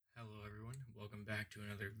back to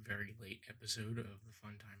another very late episode of the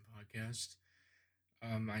Fun Time Podcast.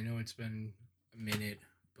 I know it's been a minute,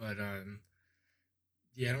 but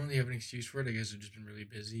yeah, I don't really have an excuse for it. I guess I've just been really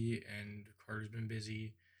busy, and Carter's been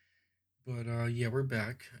busy. But yeah, we're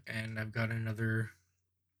back, and I've got another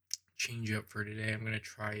change up for today. I'm gonna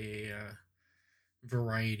try a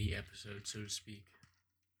variety episode, so to speak.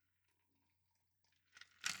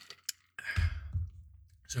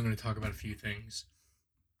 So I'm gonna talk about a few things,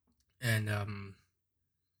 and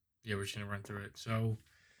yeah, we're just gonna run through it. So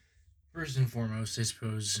first and foremost, I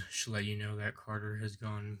suppose I should let you know that Carter has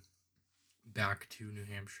gone back to New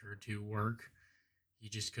Hampshire to work. He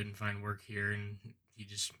just couldn't find work here, and he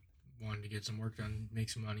just wanted to get some work done,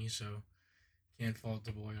 make some money. So can't fault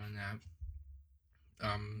the boy on that.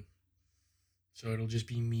 So it'll just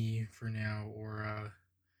be me for now, or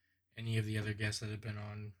any of the other guests that have been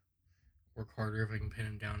on, or Carter if I can pin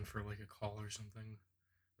him down for like a call or something,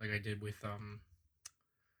 like I did with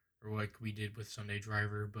or like we did with Sunday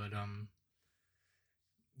Driver. But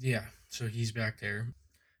yeah, so he's back there.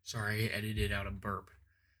 Sorry, I edited out a burp.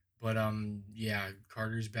 But yeah,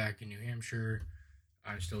 Carter's back in New Hampshire.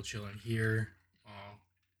 I'm still chilling here.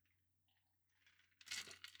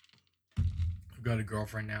 I've got a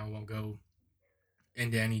girlfriend now. Won't go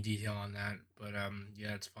into any detail on that, but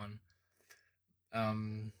yeah, it's fun.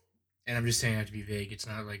 Um, and I'm just saying that to be vague. It's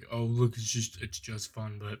not like, oh, look, it's just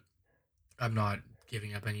fun, but I'm not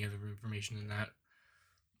giving up any other information than that.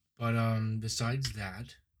 But besides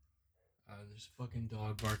that, there's a fucking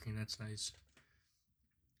dog barking. That's nice.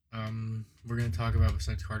 We're gonna talk about,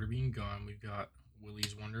 besides Carter being gone, we've got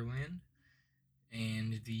Willy's Wonderland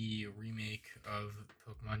and the remake of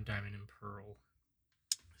Pokemon Diamond and Pearl.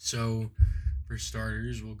 So, for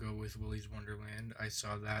starters, we'll go with Willy's Wonderland. I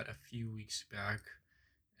saw that a few weeks back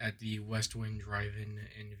at the West Wind Drive-In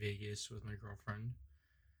in Vegas with my girlfriend.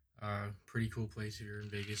 Pretty cool place if you're in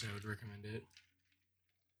Vegas. I would recommend it.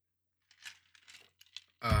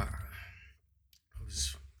 That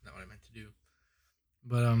was not what I meant to do,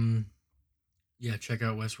 but yeah, check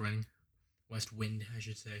out West Wind, I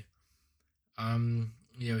should say.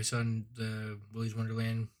 Yeah, we saw the Willy's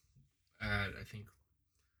Wonderland at I think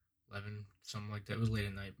 11, something like that. It was late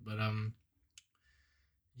at night, but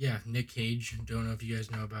yeah, Nick Cage. Don't know if you guys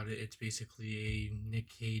know about it. It's basically a Nick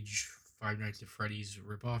Cage Five Nights at Freddy's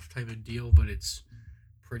ripoff type of deal, but it's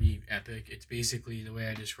pretty epic. It's basically, the way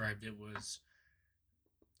I described it was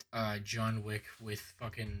John Wick with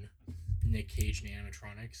fucking Nick Cage and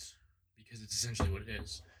animatronics, because it's essentially what it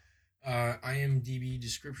is. IMDb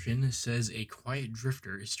description says a quiet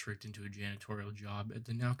drifter is tricked into a janitorial job at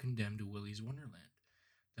the now condemned Willy's Wonderland.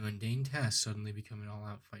 The mundane tasks suddenly become an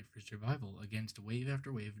all-out fight for survival against wave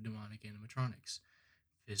after wave of demonic animatronics.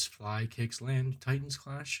 Fists fly, kicks land, titans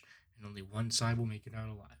clash, and only one side will make it out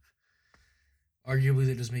alive. Arguably,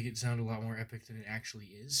 that does make it sound a lot more epic than it actually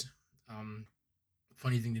is.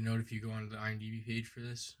 Funny thing to note, if you go onto the IMDb page for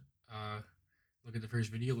this, look at the first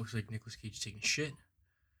video. It looks like Nicolas Cage taking shit.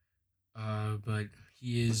 But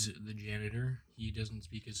he is the janitor. He doesn't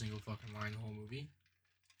speak a single fucking line the whole movie,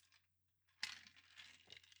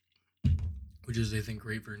 which is, I think,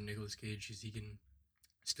 great for Nicolas Cage, because he can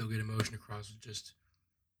still get emotion across with just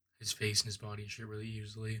his face and his body and shit really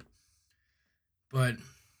easily. But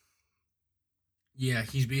yeah,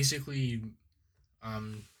 he's basically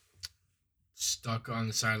um stuck on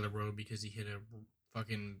the side of the road because he hit a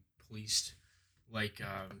fucking police like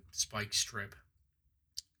spike strip,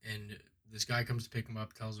 and this guy comes to pick him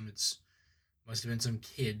up, tells him it's must have been some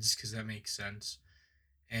kids, because that makes sense,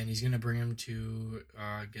 and he's gonna bring him to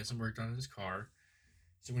get some work done on his car.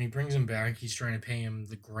 So when he brings him back, he's trying to pay him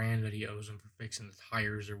the grand that he owes him for fixing the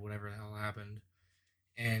tires or whatever the hell happened.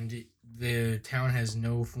 And the town has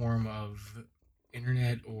no form of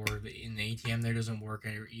internet, or in the ATM there doesn't work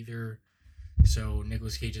either. So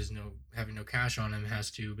Nicolas Cage is having no cash on him,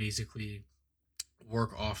 has to basically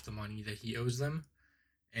work off the money that he owes them,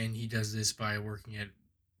 and he does this by working at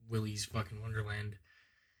Willy's fucking Wonderland.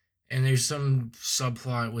 And there's some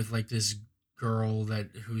subplot with like this girl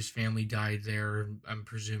whose family died there, I'm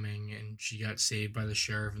presuming, and she got saved by the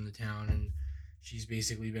sheriff in the town, and she's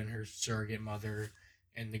basically been her surrogate mother,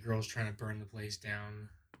 and the girl's trying to burn the place down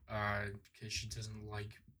because she doesn't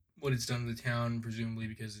like what it's done to the town, presumably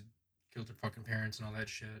because it killed her fucking parents and all that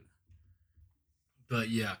shit. But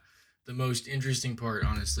yeah, the most interesting part,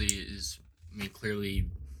 honestly, is, I mean, clearly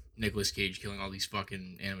Nicolas Cage killing all these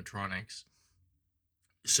fucking animatronics.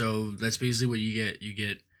 So that's basically what you get. You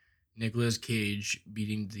get Nicolas Cage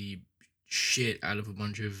beating the shit out of a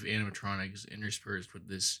bunch of animatronics, interspersed with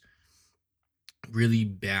this really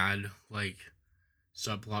bad like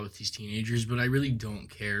subplot with these teenagers. But I really don't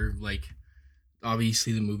care. Like,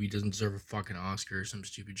 obviously the movie doesn't deserve a fucking Oscar or some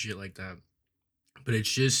stupid shit like that, but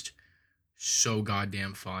it's just so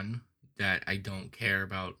goddamn fun that I don't care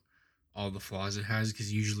about all the flaws it has,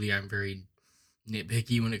 because usually I'm very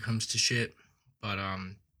nitpicky when it comes to shit, but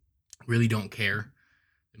really don't care.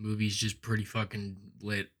 The movie's just pretty fucking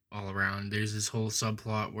lit all around. There's this whole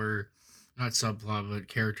subplot where, not subplot, but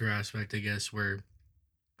character aspect, I guess, where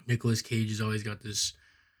Nicolas Cage has always got this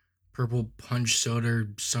purple punch soda or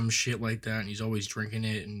some shit like that, and he's always drinking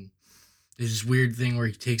it. And there's this weird thing where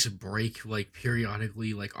he takes a break, like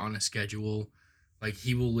periodically, like on a schedule. Like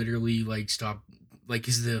he will literally like stop, like,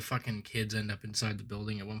 cause the fucking kids end up inside the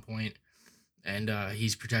building at one point, and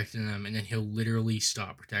he's protecting them, and then he'll literally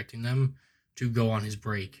stop protecting them to go on his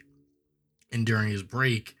break. And during his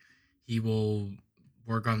break, he will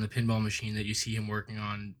work on the pinball machine that you see him working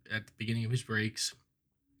on at the beginning of his breaks,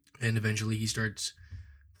 and eventually he starts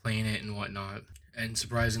playing it and whatnot. And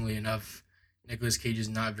surprisingly enough, Nicolas Cage is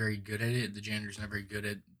not very good at it. The janitor's not very good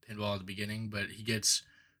at pinball at the beginning, but he gets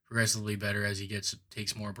progressively better as he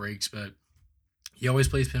takes more breaks. But he always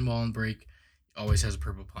plays pinball on break. Always has a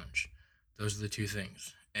purple punch. Those are the two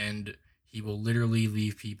things. And he will literally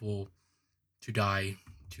leave people to die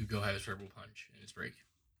to go have his purple punch in his break.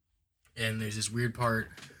 And there's this weird part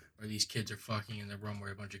where these kids are fucking in the room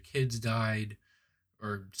where a bunch of kids died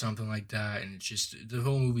or something like that, and it's just the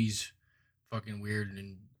whole movie's fucking weird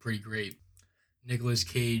and pretty great. Nicolas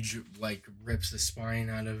Cage like rips the spine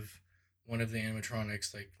out of one of the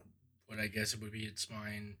animatronics, like what I guess it would be its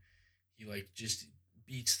spine. He like just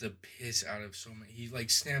beats the piss out of so many. He like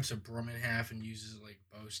snaps a broom in half and uses like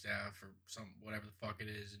bow staff or some whatever the fuck it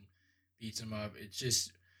is and beats him up. It's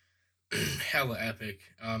just hella epic.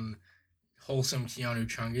 Wholesome Keanu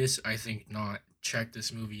Chungus, I think not. Check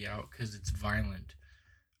this movie out because it's violent.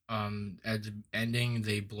 At the ending,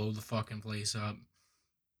 they blow the fucking place up.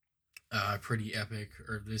 Pretty epic.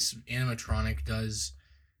 Or this animatronic does.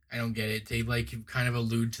 I don't get it. They like kind of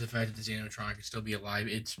allude to the fact that this animatronic could still be alive.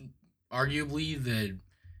 It's arguably the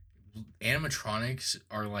animatronics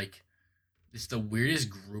are like, it's the weirdest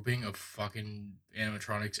grouping of fucking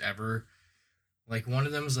animatronics ever. Like one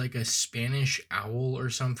of them is like a Spanish owl or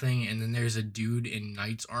something, and then there's a dude in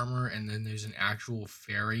knight's armor, and then there's an actual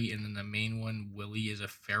fairy, and then the main one, Willy, is a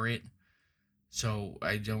ferret. So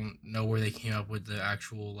I don't know where they came up with the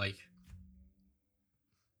actual like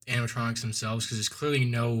animatronics themselves, because there's clearly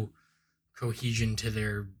no cohesion to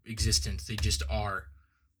their existence. They just are.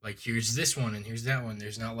 Like here's this one and here's that one.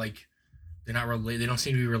 There's not like they're not related. They don't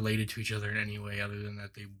seem to be related to each other in any way other than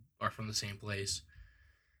that they are from the same place.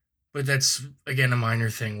 But that's again a minor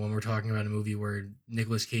thing when we're talking about a movie where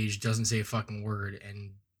Nicolas Cage doesn't say a fucking word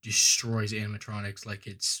and destroys animatronics like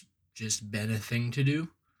it's just been a thing to do.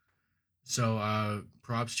 So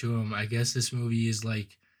props to him. I guess this movie is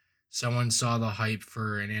like someone saw the hype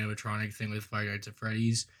for an animatronic thing with Five Nights at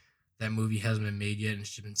Freddy's. That movie hasn't been made yet and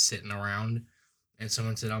it's just been sitting around. And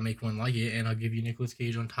someone said, I'll make one like it and I'll give you Nicolas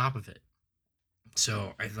Cage on top of it.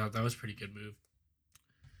 So I thought that was a pretty good move.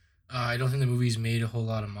 I don't think the movie's made a whole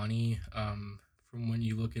lot of money. From when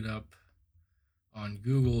you look it up on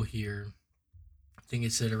Google here, I think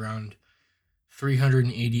it said around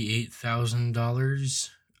 $388,000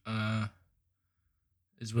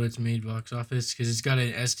 is what it's made box office, because it's got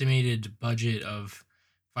an estimated budget of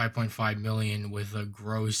 5.5 million with a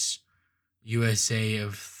gross USA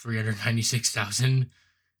of 396,000,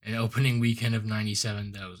 an opening weekend of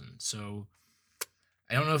 97,000. So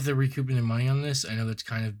I don't know if they're recouping their money on this. I know that's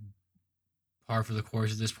kind of par for the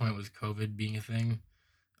course at this point with COVID being a thing.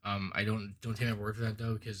 I don't take my word for that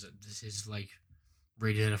though, because this is like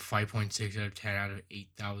rated at a 5.6 out of 10 out of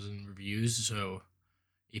 8,000 reviews, so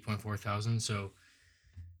 8.4 thousand. So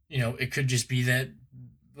it could just be that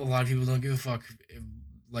a lot of people don't give a fuck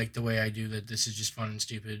like the way I do, that this is just fun and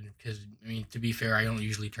stupid. Because I mean, to be fair, I don't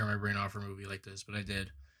usually turn my brain off for a movie like this, but I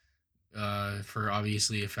did. For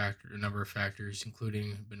obviously a number of factors,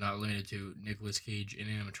 including but not limited to Nicolas Cage and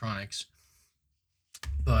animatronics.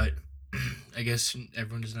 But I guess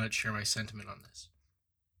everyone does not share my sentiment on this.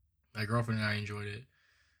 My girlfriend and I enjoyed it.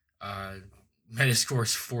 Metascore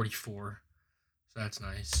is 44, so that's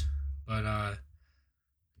nice. But I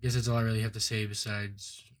guess that's all I really have to say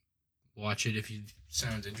besides watch it if it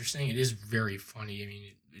sounds interesting. It is very funny. I mean,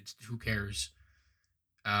 it's who cares?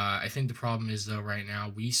 I think the problem is though right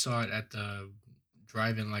now we saw it at the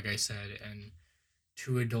drive-in, like I said, and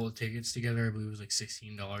two adult tickets together, I believe it was like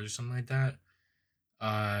 $16 or something like that.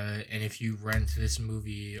 And if you rent this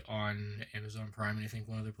movie on Amazon Prime and I think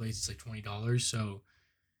one other place, it's like $20. So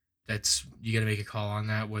that's, you got to make a call on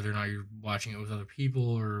that, whether or not you're watching it with other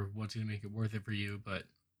people or what's going to make it worth it for you. But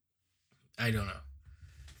I don't know.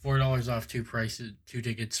 $4 $10 off two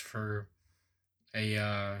tickets for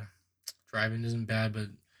a drive-in isn't bad, but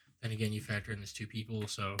then again, you factor in there's two people,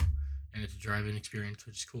 so and it's a drive-in experience,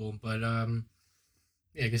 which is cool. But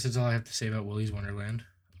yeah, I guess that's all I have to say about Willy's Wonderland.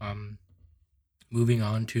 Um, moving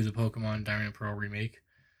on to the Pokemon Diamond and Pearl remake.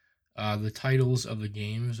 The titles of the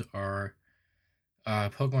games are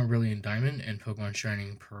Pokemon Brilliant Diamond and Pokemon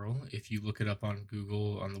Shining Pearl. If you look it up on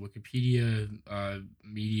Google on the Wikipedia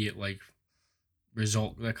immediate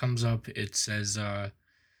result that comes up, it says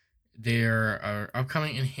there are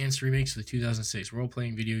upcoming enhanced remakes of the 2006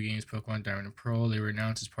 role-playing video games Pokemon Diamond and Pearl. They were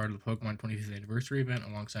announced as part of the Pokemon 25th anniversary event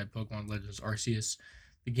alongside Pokemon Legends Arceus.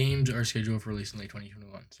 The games are scheduled for release in late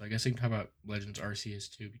 2021. So I guess I can talk about Legends Arceus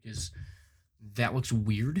too, because that looks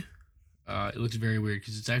weird. It looks very weird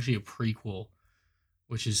because it's actually a prequel,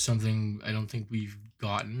 which is something I don't think we've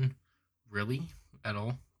gotten really at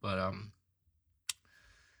all. But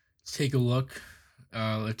let's take a look.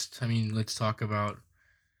 Let's talk about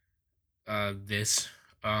this.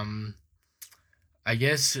 I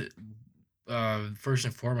guess first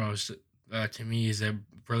and foremost, to me, is that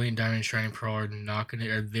Brilliant Diamond and Shining Pearl are not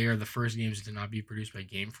gonna. They are the first games to not be produced by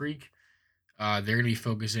Game Freak. They're gonna be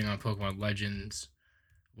focusing on Pokemon Legends,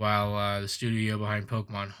 while the studio behind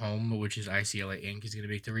Pokemon Home, which is ICLA Inc., is gonna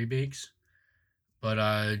make the remakes. But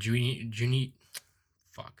Junichi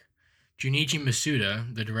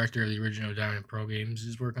Masuda, the director of the original Diamond and Pearl games,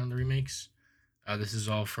 is working on the remakes. This is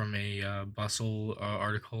all from a Bustle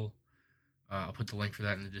article. I'll put the link for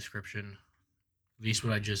that in the description. At least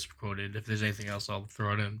what I just quoted. If there's anything else, I'll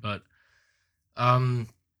throw it in. But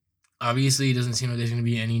obviously, it doesn't seem like there's going to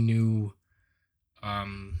be any new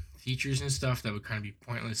features and stuff that would kind of be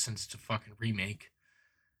pointless since it's a fucking remake.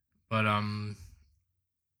 But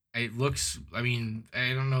it looks. I mean,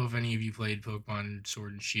 I don't know if any of you played Pokemon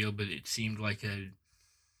Sword and Shield, but it seemed like a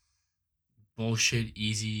bullshit,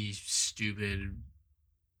 easy, stupid,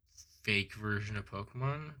 fake version of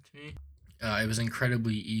Pokemon to me. It was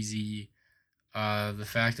incredibly easy. The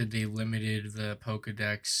fact that they limited the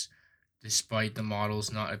Pokedex despite the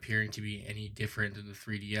models not appearing to be any different than the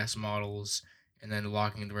 3DS models, and then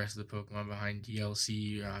locking the rest of the Pokemon behind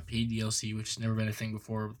DLC, paid DLC, which has never been a thing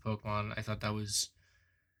before with Pokemon. I thought that was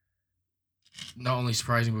not only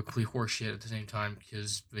surprising but complete horseshit at the same time,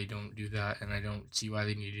 because they don't do that, and I don't see why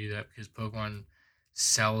they need to do that, because Pokemon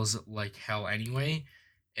sells like hell anyway.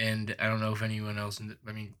 And I don't know if anyone else,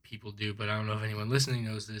 I mean, people do, but I don't know if anyone listening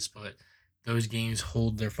knows this, but those games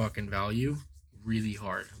hold their fucking value really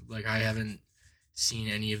hard. Like, I haven't seen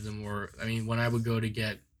any of them where, I mean, when I would go to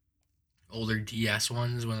get older DS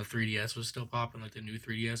ones, when the 3DS was still popping, like the new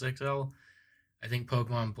 3DS XL, I think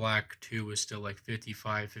Pokemon Black 2 was still like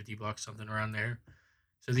 55, $50, something around there.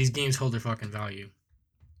 So these games hold their fucking value.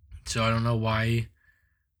 So I don't know why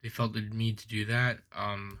they felt the need to do that.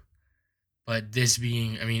 But this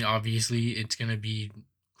being, I mean, obviously it's going to be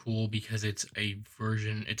cool because it's a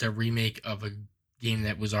remake of a game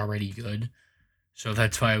that was already good. So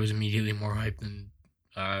that's why I was immediately more hyped than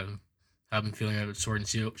I've been feeling about Sword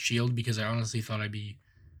and Shield, because I honestly thought I'd be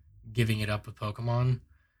giving it up with Pokemon.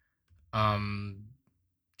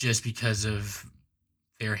 Just because of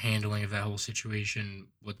their handling of that whole situation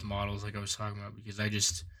with the models, like I was talking about, because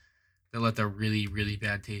they left a really, really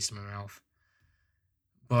bad taste in my mouth.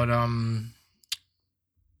 But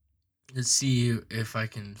let's see if I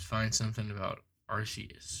can find something about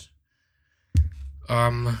Arceus.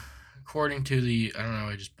 According to the, I don't know,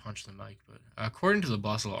 I just punched the mic, but according to the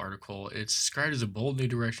Bustle article, it's described as a bold new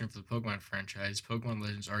direction for the Pokemon franchise. Pokemon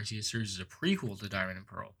Legends Arceus serves as a prequel to Diamond and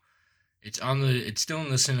Pearl. It's still in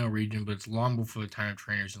the Sinnoh region, but it's long before the time of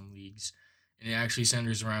trainers and leagues, and it actually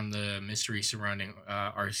centers around the mystery surrounding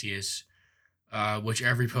Arceus, which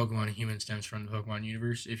every Pokemon human stems from the Pokemon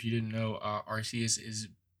universe. If you didn't know, Arceus is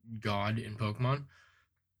God in Pokemon.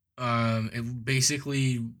 It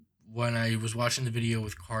basically, when I was watching the video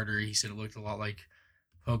with Carter, he said it looked a lot like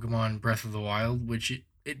Pokemon Breath of the Wild, which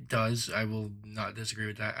it does. I will not disagree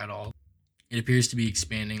with that at all. It appears to be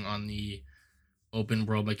expanding on the open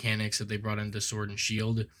world mechanics that they brought into Sword and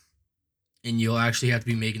Shield, and you'll actually have to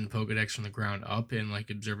be making the Pokedex from the ground up and like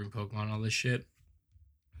observing Pokemon, all this shit.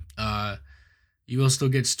 You will still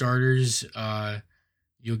get starters.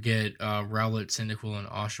 You'll get Rowlet, Cyndaquil, and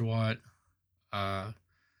Oshawott.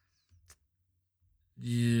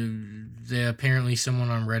 Apparently someone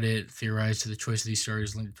on Reddit theorized to the choice of these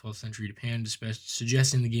starters linked to 12th century Japan,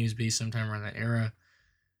 suggesting the game is based sometime around that era.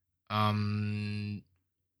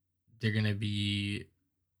 They're gonna be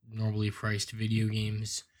normally priced video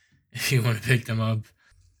games if you want to pick them up.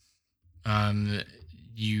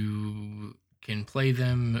 You can play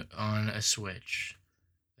them on a Switch.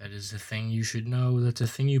 That is a thing you should know. That's a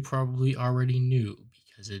thing you probably already knew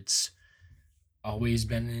because it's always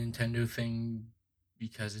been a Nintendo thing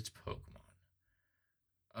because it's Pokemon.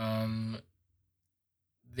 Um,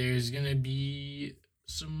 there's gonna be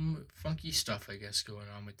some funky stuff, I guess, going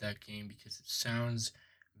on with that game because it sounds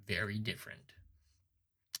very different.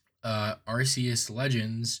 Arceus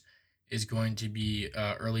Legends is going to be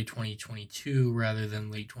early 2022 rather than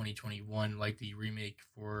late 2021, like the remake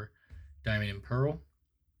for Diamond and Pearl.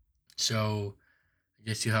 So I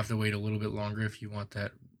guess you have to wait a little bit longer if you want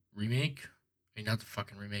that remake. I mean, not the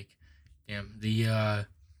fucking remake. Damn, the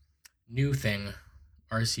new thing,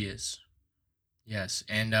 Arceus. Yes,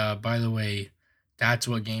 and by the way, that's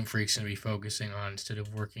what Game Freak's gonna be focusing on instead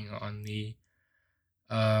of working on the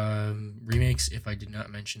remakes. If I did not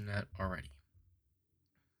mention that already,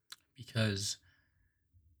 because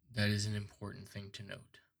that is an important thing to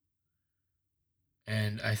note.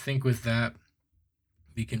 And I think with that,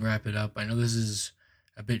 we can wrap it up. I know this is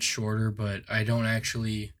a bit shorter, but I don't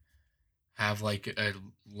actually have like a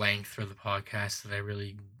length for the podcast that I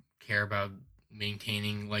really care about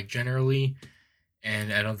maintaining, like generally.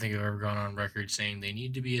 And I don't think I've ever gone on record saying they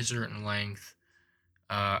need to be a certain length.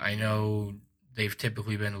 I know they've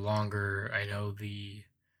typically been longer. I know the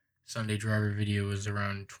Sunday Driver video was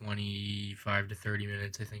around 25 to 30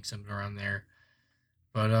 minutes, I think, something around there.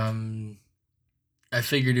 But I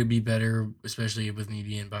figured it'd be better, especially with me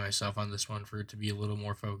being by myself on this one, for it to be a little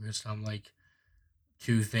more focused on like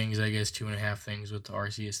two things, I guess, two and a half things with the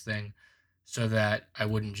Arceus thing, so that I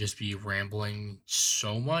wouldn't just be rambling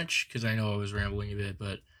so much, because I know I was rambling a bit,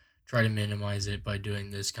 but try to minimize it by doing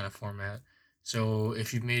this kind of format. So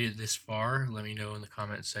if you've made it this far, let me know in the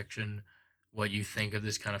comment section what you think of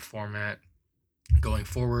this kind of format going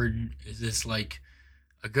forward. Is this like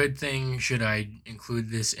a good thing? Should I include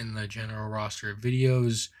this in the general roster of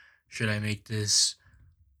videos? Should I make this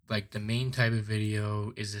like the main type of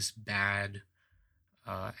video? Is this bad?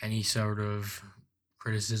 Any sort of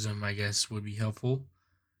criticism, I guess, would be helpful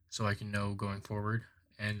so I can know going forward.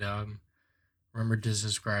 And remember to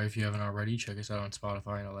subscribe if you haven't already. Check us out on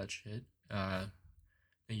Spotify and all that shit. Thank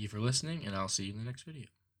you for listening, and I'll see you in the next video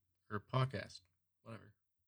or podcast, whatever.